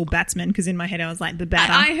that they were called batsmen because in my head I was like the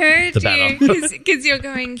batter. I heard The batter. you because you're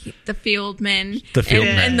going the field men, The field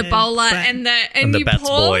and, men. and the bowler, But- and the you bats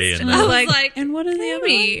paused, boy and I the- was like, and what are the other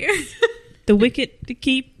Amy. the wicket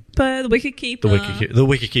keeper, the wicket keeper. the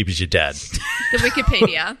wicket keeper's your dad. The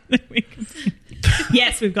Wikipedia.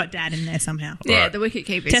 Yes, we've got dad in there somehow. Yeah, Right. the wicket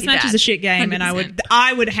keeper. Test match is a shit game, and 100%.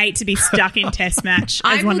 I would hate to be stuck in test match.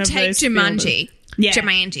 I as one will of take those Jumanji. fielders. Yeah.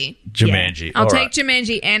 Jumanji. Jumanji. I'll All take right.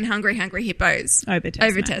 Jumanji and Hungry Hungry Hippos Over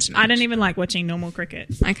test match. I don't even like watching normal cricket.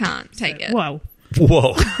 I can't take it. Whoa,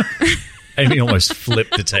 Whoa. Amy almost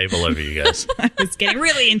flipped the table over you guys. I was getting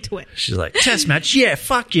really into it. She's like, test match? Yeah,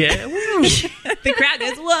 fuck yeah. Woo. The crowd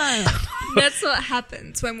goes, whoa. That's what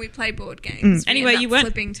happens when we play board games. We Anyway, end up you weren't-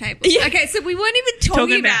 flipping tables. Yeah. Okay, so we weren't even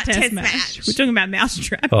talking about test match. We're talking about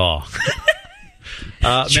Mousetrap. Oh.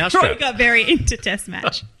 Troy Mousetrap. got very into test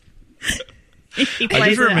match. He I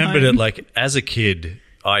plays just it at remembered home. it like as a kid,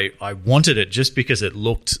 I wanted it just because it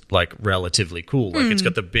looked like relatively cool. Like it's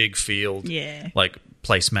got the big field, like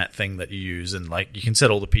placemat thing that you use, and like you can set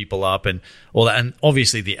all the people up and all that. And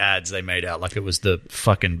obviously the ads they made out like it was the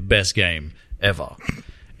fucking best game ever.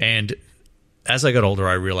 And as I got older,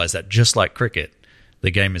 I realized that just like cricket,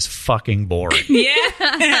 the game is fucking boring.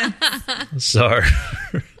 Yeah. So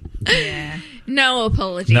Yeah. No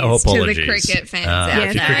apologies to the cricket fans out if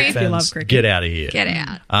you're there. cricket If you fans, love cricket. get out of here. Get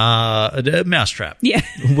out. Mousetrap. Yeah.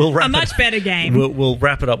 We'll wrap A much better game. We'll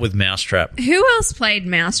wrap it up with Mousetrap. Who else played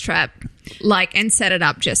Mousetrap and set it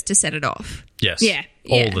up just to set it off? Yes. Yeah.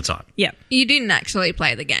 All Yeah. the time. Yep. You didn't actually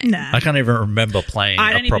play the game. Nah. I can't even remember playing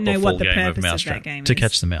I a don't proper even know full what the game of purpose of that Mousetrap game to is.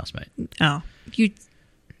 catch the mouse, mate. Oh. You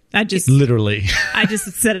I just Literally.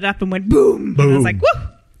 set it up and went boom. And I was like, woo.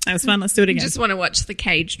 That was fun. Let's do it again. just want to watch the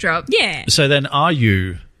cage drop. yeah. So then are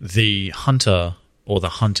you the hunter or the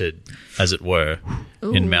hunted, as it were,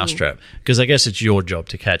 in Mousetrap? Because I guess it's your job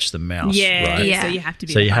to catch the mouse, Yeah. right? Yeah. So you have to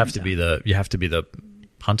be. So the you have hunter. to be the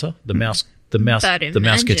hunter, the mouse, But the imagine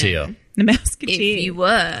mouseketeer. the Mouseketeer. If you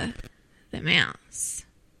were the mouse.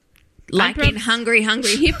 Like prob- in Hungry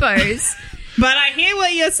Hippos. But I hear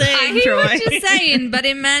what you're saying, I hear Troy. what you're saying, but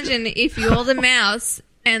imagine if you're the mouse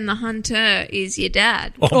and the hunter is your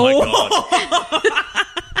dad. Oh my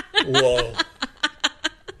god! Whoa!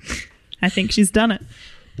 I think she's done it.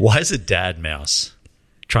 Why is a dad mouse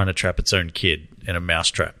trying to trap its own kid in a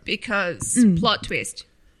mousetrap? Because, plot twist,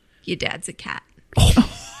 your dad's a cat.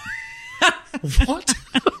 What?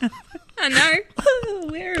 I know.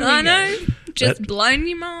 Where are I know. going? Just blown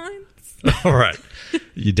your mind. All right.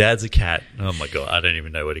 Your dad's a cat. Oh my god! I don't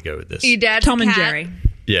even know where to go with this. Your dad's Tom a and cat Jerry.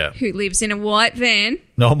 Yeah. who lives in a white van.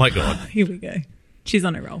 Oh my god! Here we go. She's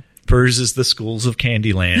on a roll. Peruses the schools of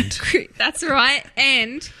Candyland. That's right.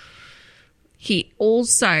 And he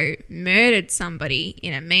also murdered somebody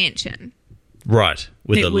in a mansion. Right,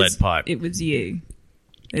 with It a was- lead pipe. It was you.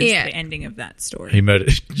 It's Yeah. the ending of that story. He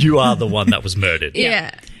murdered. You are the one that was murdered.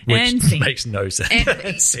 Yeah. Which And scene. makes no sense.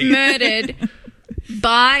 And Scene. murdered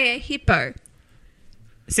by a hippo.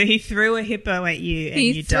 So he threw a hippo at you and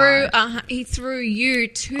you died. He threw you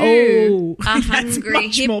to Oh, a that's hungry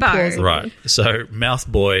much more hippo. plausible. Right. So Mouth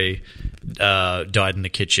Boy died in the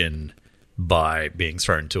kitchen by being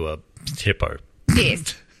thrown to a hippo.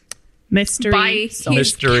 Yes. Mystery. By his solved.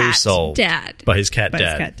 Mystery cat solved. dad. By his cat By his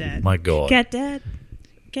dad. cat dad. My God. Cat dad.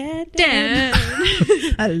 Cat dad.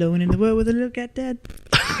 Dad. Alone in the world with a little cat dad.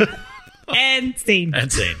 And scene. And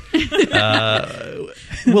scene.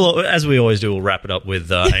 Well, as we always do, we'll wrap it up with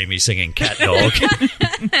Amy singing Cat Dog.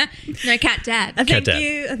 No, cat dad. Thank dad.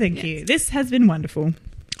 you. Thank you. This has been wonderful.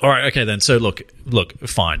 All right, okay then. So look,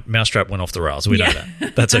 fine. Mousetrap went off the rails. We know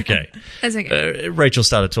that. That's okay. That's okay. Rachel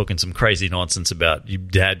started talking some crazy nonsense about your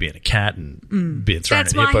dad being a cat and being thrown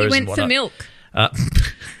That's at why hippos he and went for whatnot. milk.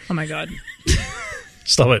 Oh my God.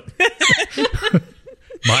 Stop it.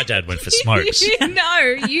 My dad went for smokes. You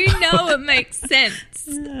know it makes sense.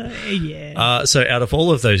 Yeah. So out of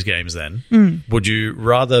all of those games then, would you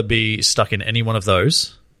rather be stuck in any one of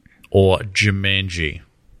those or Jumanji?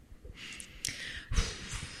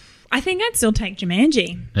 I think I'd still take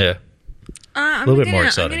Jumanji. Yeah. I'm Little bit more I'm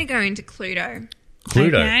exciting. going to go into Cluedo.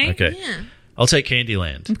 Cluedo. Okay. Yeah. I'll take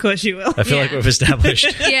Candyland. Of course you will. I feel like Yeah. we've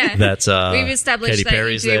established Yeah. that We've established Katy that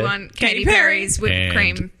Perry's you do there. want Katy Katy Perry. Perry's whipped And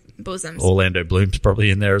cream bosoms. Orlando Bloom's probably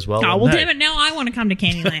in there as well. Oh, well, No. damn it. Now I want to come to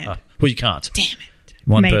Candyland. Well, you can't. Damn it.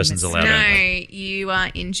 One Made a person's mistake. allowed No, only. you are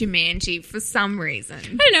in Jumanji for some reason.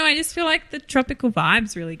 I don't know. I just feel like the tropical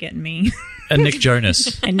vibe's really getting me. And Nick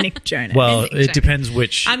Jonas. And Nick Jonas. Well, Nick it Jonas. depends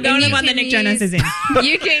which. I'm going And to the you one that can Nick Jonas use- is in.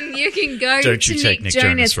 You can go Don't to you take Nick Nick Jonas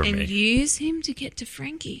Jonas from and me. use him to get to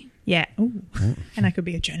Frankie. Yeah. Ooh. And I could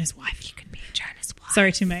be a Jonas wife. You could be a Jonas wife.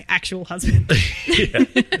 Sorry to my actual husband.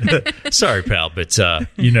 Sorry, pal, but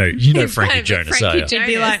you know Frankie But Jonas, Frankie are you? Jonas. He'd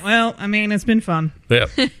be like, well, I mean, it's been fun. Yeah.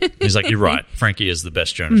 He's like, you're right. Frankie is the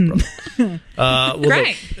best Jonas brother. Well,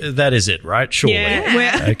 Great. look, that is it, right? Surely. Yeah. We're-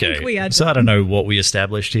 I Okay. think we are So I don't know what we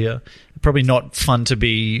established here. Probably not fun to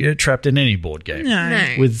be trapped in any board game.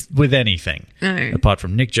 No. With anything. No. Apart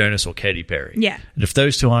from Nick Jonas or Katy Perry. Yeah. And if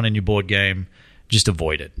those two aren't in your board game, just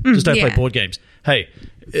avoid it. Just don't play Yeah. board games. Hey,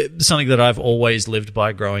 something that I've always lived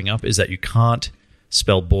by growing up is that you can't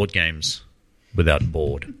spell board games without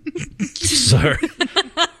board. So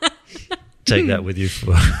take that with you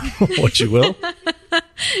for what you will.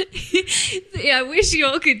 Yeah, I wish you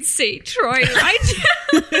all could see Troy right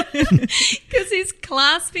because he's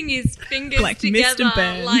clasping his fingers Like Mr. together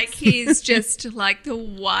Burns. like he's just like the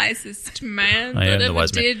wisest man I that am the ever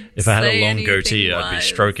wise man. did. If I had say a long anything goatee, I'd be wise.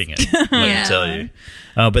 stroking it. Let me tell you.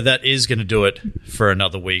 But that is going to do it for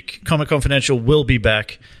another week. Comic Confidential will be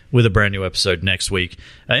back with a brand new episode next week.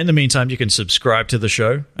 In the meantime, you can subscribe to the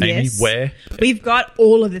show. Amy, Yes. where? We've got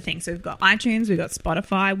all of the things. So we've got iTunes, we've got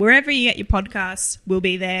Spotify. Wherever you get your podcasts, we'll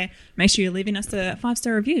be there. Make sure you're leaving us a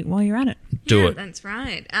 5-star review while you're at it. Do it. That's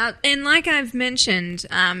right. And like I've mentioned,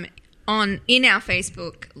 in our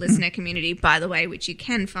Facebook listener community, by the way, which you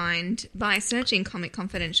can find by searching Comic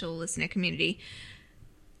Confidential Listener Community.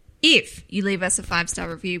 If you leave us a 5-star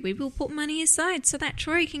review, we will put money aside so that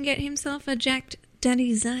Troy can get himself a jacked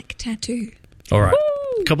Daddy Zach tattoo. All right.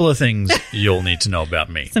 A couple of things you'll need to know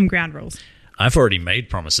about me. Some ground rules. I've already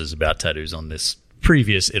made promises about tattoos on this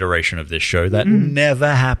previous iteration of this show that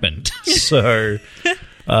never happened. So,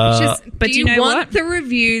 but do you you know want what? the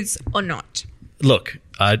reviews or not? look,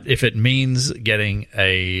 if it means getting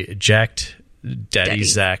a jacked Daddy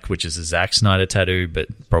Zach, which is a Zack Snyder tattoo, but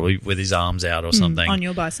probably with his arms out or something. On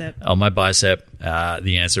your bicep. On my bicep,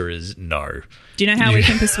 the answer is no. Do you know how we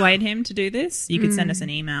can persuade him to do this? You could send us an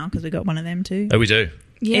email because we got one of them too. Oh, we do.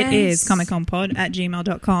 It is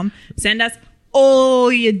comicconpod@gmail.com. Send us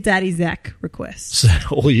all your Daddy Zach requests. So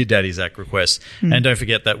all your Daddy Zach requests. And don't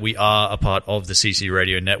forget that we are a part of the CC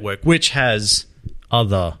Radio Network, which has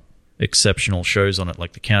other exceptional shows on it,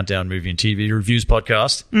 like the Countdown Movie and TV Reviews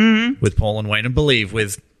podcast with Paul and Wayne, and Believe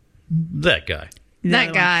with that guy.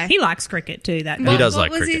 That guy. He likes cricket too, that guy. He does what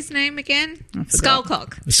like was cricket. his name again? forgot.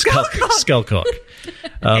 Skullcock. Skullcock.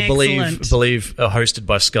 Excellent. Believe hosted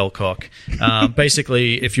by Skullcock.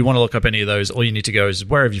 Basically, if you want to look up any of those, all you need to go is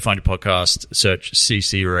wherever you find your podcast, search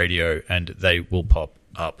CC Radio, and they will pop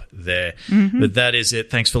up there. But that is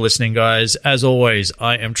it. Thanks for listening, guys. As always,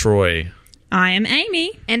 I am Troy. I am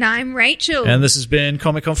Amy. And I'm Rachel. And this has been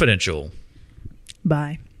Comic Confidential.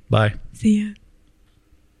 Bye. Bye. See ya.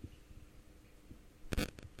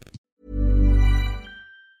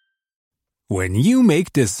 When you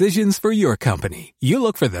make decisions for your company, you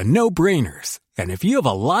look for the no-brainers. And if you have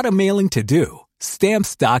a lot of mailing to do,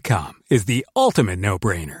 Stamps.com is the ultimate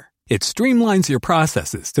no-brainer. It streamlines your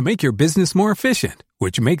processes to make your business more efficient,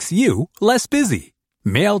 which makes you less busy.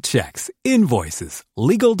 Mail checks, invoices,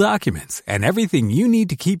 legal documents, and everything you need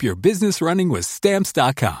to keep your business running with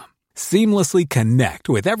Stamps.com. Seamlessly connect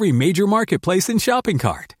with every major marketplace and shopping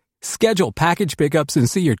cart. Schedule package pickups and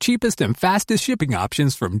see your cheapest and fastest shipping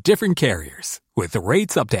options from different carriers, with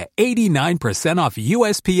rates up to 89% off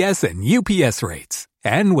USPS and UPS rates.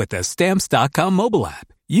 And with the Stamps.com mobile app,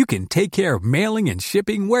 you can take care of mailing and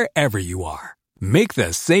shipping wherever you are. Make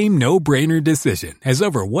the same no-brainer decision as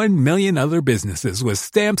over 1 million other businesses with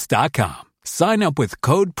Stamps.com. Sign up with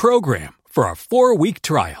code PROGRAM for a 4-week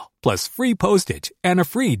trial, plus free postage and a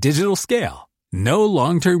free digital scale. No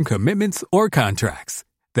long-term commitments or contracts.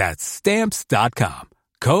 That's Stamps.com.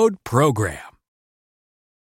 Code PROGRAM.